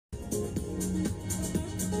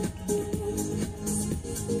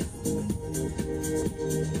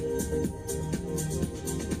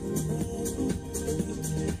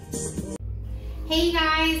Hey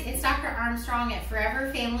guys, it's Dr. Armstrong at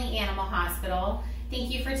Forever Family Animal Hospital.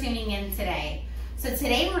 Thank you for tuning in today. So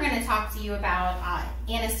today we're going to talk to you about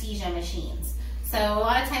anesthesia machines. So a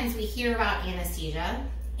lot of times we hear about anesthesia.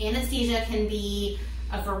 Anesthesia can be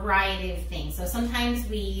a variety of things. So sometimes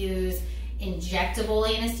we use injectable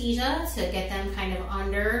anesthesia to get them kind of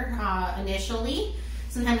under initially.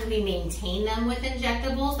 Sometimes we maintain them with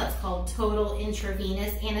injectables. That's called total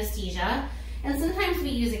intravenous anesthesia. And sometimes we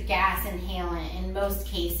use a gas inhalant in most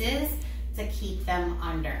cases to keep them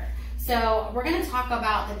under. So we're going to talk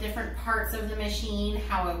about the different parts of the machine,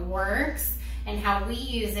 how it works, and how we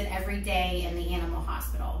use it every day in the animal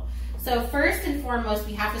hospital. So first and foremost,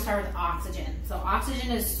 we have to start with oxygen. So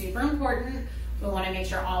oxygen is super important. We want to make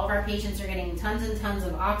sure all of our patients are getting tons and tons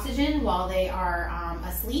of oxygen while they are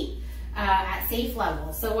asleep at safe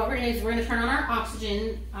levels. So what we're going to do is we're going to turn on our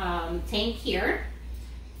oxygen tank here.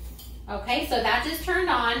 Okay, so that just turned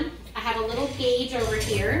on. I have a little gauge over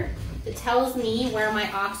here that tells me where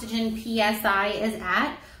my oxygen PSI is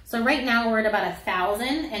at. So right now we're at about 1,000,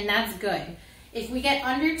 and that's good. If we get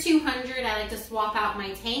under 200, I like to swap out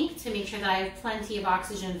my tank to make sure that I have plenty of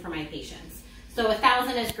oxygen for my patients. So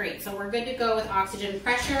 1,000 is great. So we're good to go with oxygen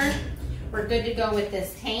pressure. We're good to go with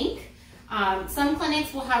this tank. Some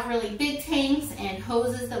clinics will have really big tanks and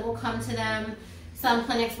hoses that will come to them. Some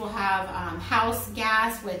clinics will have house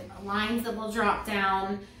gas with lines that will drop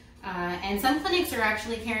down. And some clinics are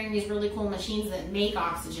actually carrying these really cool machines that make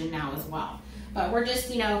oxygen now as well. But we're just,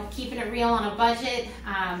 keeping it real on a budget.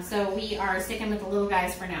 So we are sticking with the little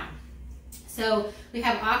guys for now. So we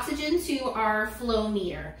have oxygen to our flow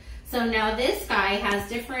meter. So now this guy has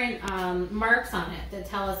different marks on it that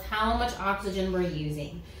tell us how much oxygen we're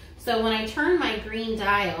using. So when I turn my green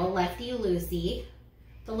dial, lefty-loosey,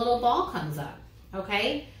 the little ball comes up.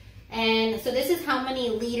 Okay, and so this is how many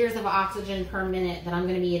liters of oxygen per minute that I'm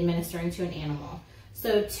going to be administering to an animal.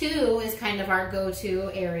 So 2 is kind of our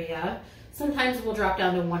go-to area. Sometimes we'll drop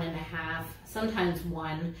down to 1.5, sometimes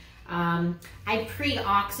 1. I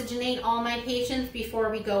pre-oxygenate all my patients before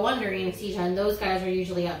we go under anesthesia, and those guys are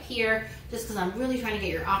usually up here just because I'm really trying to get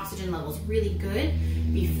your oxygen levels really good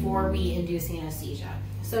before we induce anesthesia.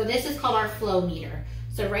 So this is called our flow meter.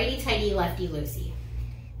 So righty-tighty, lefty-loosey.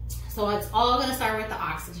 So it's all going to start with the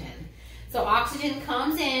oxygen. So oxygen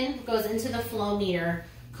comes in, goes into the flow meter,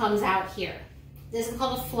 comes out here. This is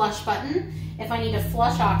called a flush button. If I need to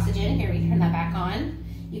flush oxygen, here we turn that back on.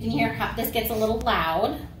 You can hear how this gets a little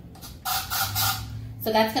loud.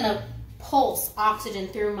 So that's going to pulse oxygen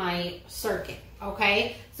through my circuit,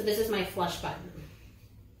 okay? So this is my flush button.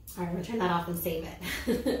 All right, I'm going to turn that off and save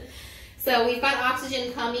it. So we've got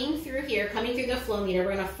oxygen coming through here, coming through the flow meter.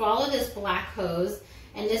 We're going to follow this black hose.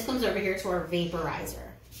 And this comes over here to our vaporizer.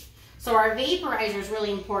 So our vaporizer is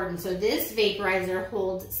really important. So this vaporizer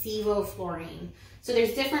holds Stevo fluorine. So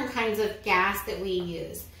there's different kinds of gas that we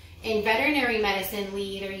use. In veterinary medicine, we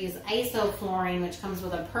either use isoflurane, which comes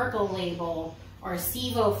with a purple label, or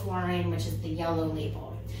sevoflurane, which is the yellow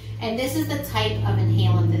label. And this is the type of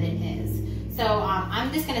inhalant that it is. So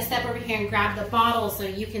I'm just going to step over here and grab the bottle so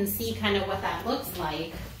you can see kind of what that looks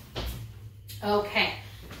like. Okay.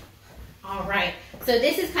 All right, so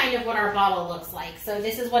this is kind of what our bottle looks like. So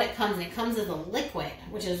this is what it comes in. It comes as a liquid,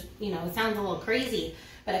 which is, it sounds a little crazy,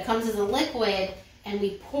 but it comes as a liquid, and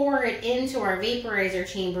we pour it into our vaporizer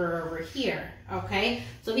chamber over here, okay?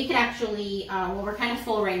 So we could actually, well, we're kind of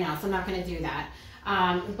full right now, so I'm not gonna do that.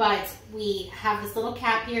 But we have this little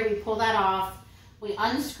cap here, we pull that off, we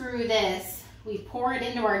unscrew this, we pour it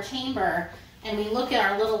into our chamber, and we look at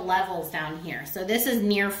our little levels down here. So this is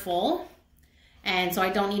near full. And so I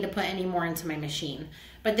don't need to put any more into my machine.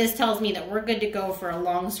 But this tells me that we're good to go for a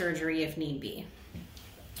long surgery if need be.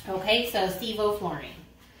 Okay, so sevoflurane.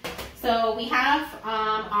 So we have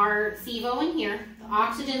our Stevo in here. The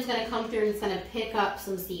oxygen is going to come through and it's going to pick up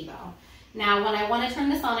some Stevo. Now when I want to turn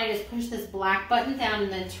this on, I just push this black button down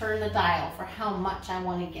and then turn the dial for how much I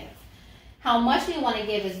want to give. How much we want to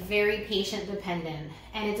give is very patient dependent.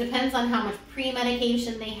 And it depends on how much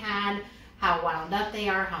pre-medication they had, how wound up they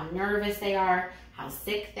are, how nervous they are, how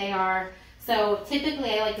sick they are. So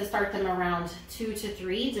typically I like to start them around 2 to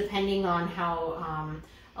 3, depending on how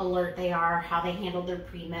alert they are, how they handled their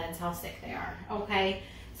pre-meds, how sick they are, okay?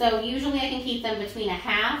 So usually I can keep them between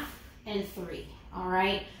 1/2 and 3, all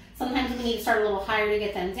right? Sometimes we need to start a little higher to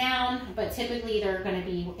get them down, but typically they're gonna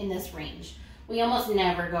be in this range. We almost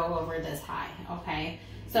never go over this high, okay?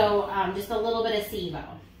 So just a little bit of Stevo.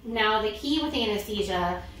 Now the key with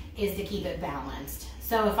anesthesia is to keep it balanced.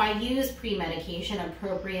 So if I use pre-medication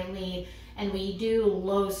appropriately and we do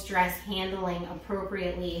low stress handling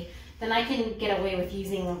appropriately, then I can get away with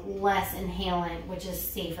using less inhalant, which is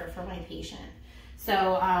safer for my patient.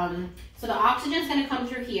 So, so the oxygen is going to come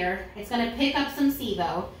through here. It's going to pick up some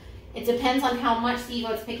Stevo. It depends on how much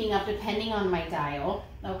Stevo it's picking up depending on my dial,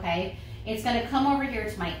 okay? It's going to come over here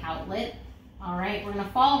to my outlet, all right? We're going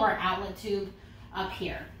to follow our outlet tube up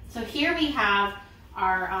here. So here we have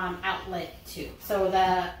our outlet tube. So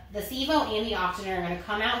the Stevo and the oxygen are going to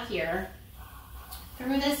come out here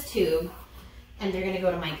through this tube, and they're going to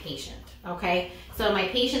go to my patient, okay? So my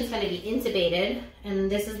patient's going to be intubated, and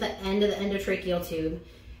this is the end of the endotracheal tube,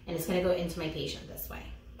 and it's going to go into my patient this way,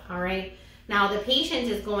 all right? Now the patient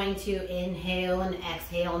is going to inhale and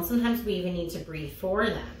exhale, and sometimes we even need to breathe for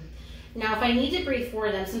them. Now if I need to breathe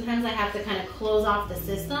for them, sometimes I have to kind of close off the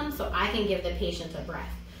system so I can give the patient a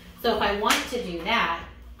breath. So if I want to do that,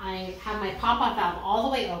 I have my pop-off valve all the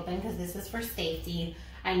way open because this is for safety.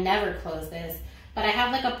 I never close this, but I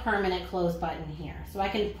have like a permanent close button here. So I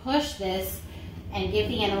can push this and give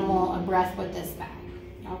the animal a breath with this bag,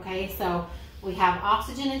 okay? So we have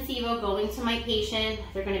oxygen and Stevo going to my patient.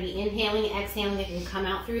 They're going to be inhaling, exhaling. It can come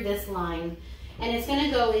out through this line, and it's going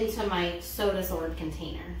to go into my SodaSorb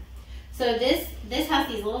container. So this has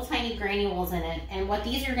these little tiny granules in it, and what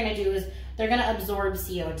these are going to do is they're going to absorb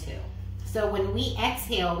CO2. So when we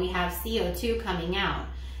exhale, we have CO2 coming out,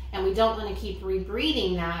 and we don't want to keep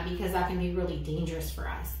rebreathing that because that can be really dangerous for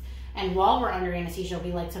us. And while we're under anesthesia,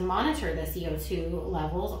 we like to monitor the CO2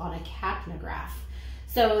 levels on a capnograph.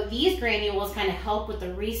 So these granules kind of help with the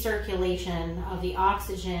recirculation of the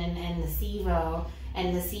oxygen and the Stevo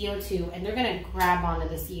and the CO2, and they're going to grab onto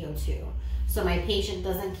the CO2 so my patient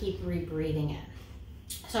doesn't keep rebreathing it.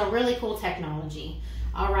 So really cool technology.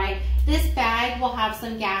 All right, this bag will have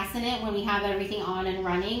some gas in it when we have everything on and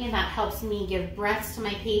running, and that helps me give breaths to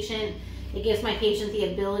my patient. It gives my patient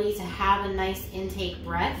the ability to have a nice intake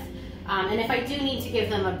breath. And if I do need to give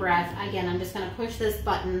them a breath, again, I'm just going to push this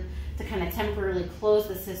button to kind of temporarily close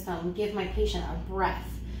the system, give my patient a breath.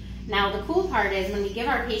 Now the cool part is when we give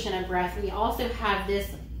our patient a breath, we also have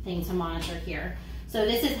this thing to monitor here. So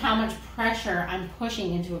this is how much pressure I'm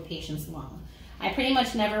pushing into a patient's lung. I pretty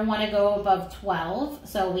much never want to go above 12,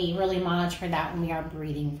 so we really monitor that when we are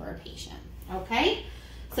breathing for a patient, okay?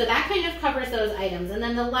 So that kind of covers those items. And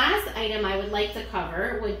then the last item I would like to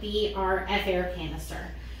cover would be our F-air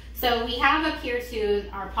canister. So we have up here too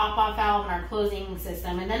our pop-off valve and our closing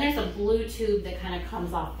system, and then there's a blue tube that kind of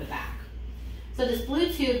comes off the back. So this blue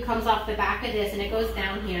tube comes off the back of this, and it goes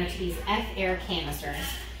down here to these F-air canisters.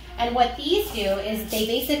 And what these do is they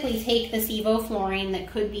basically take the sevoflurane that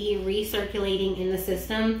could be recirculating in the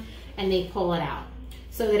system, and they pull it out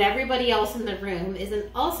so that everybody else in the room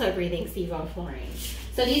isn't also breathing sevoflurane.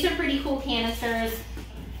 So these are pretty cool canisters.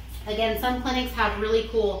 Again, some clinics have really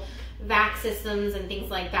cool vac systems and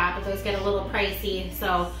things like that, but those get a little pricey.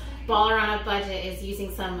 So Baller on a budget is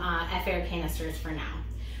using some F-air canisters for now.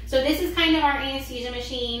 So this is kind of our anesthesia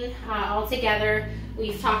machine all together.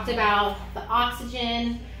 We've talked about the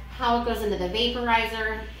oxygen, how it goes into the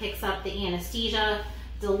vaporizer, picks up the anesthesia,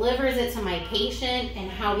 delivers it to my patient,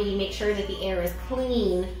 and how we make sure that the air is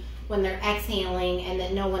clean when they're exhaling and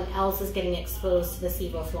that no one else is getting exposed to the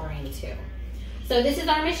sevoflurane too. So this is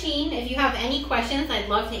our machine. If you have any questions, I'd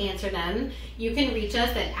love to answer them. You can reach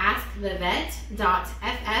us at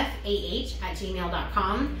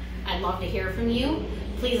askthevet.ffah@gmail.com. I'd love to hear from you.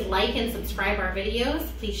 Please like and subscribe our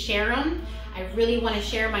videos. Please share them. I really want to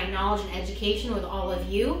share my knowledge and education with all of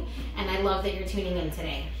you, and I love that you're tuning in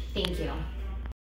today. Thank you.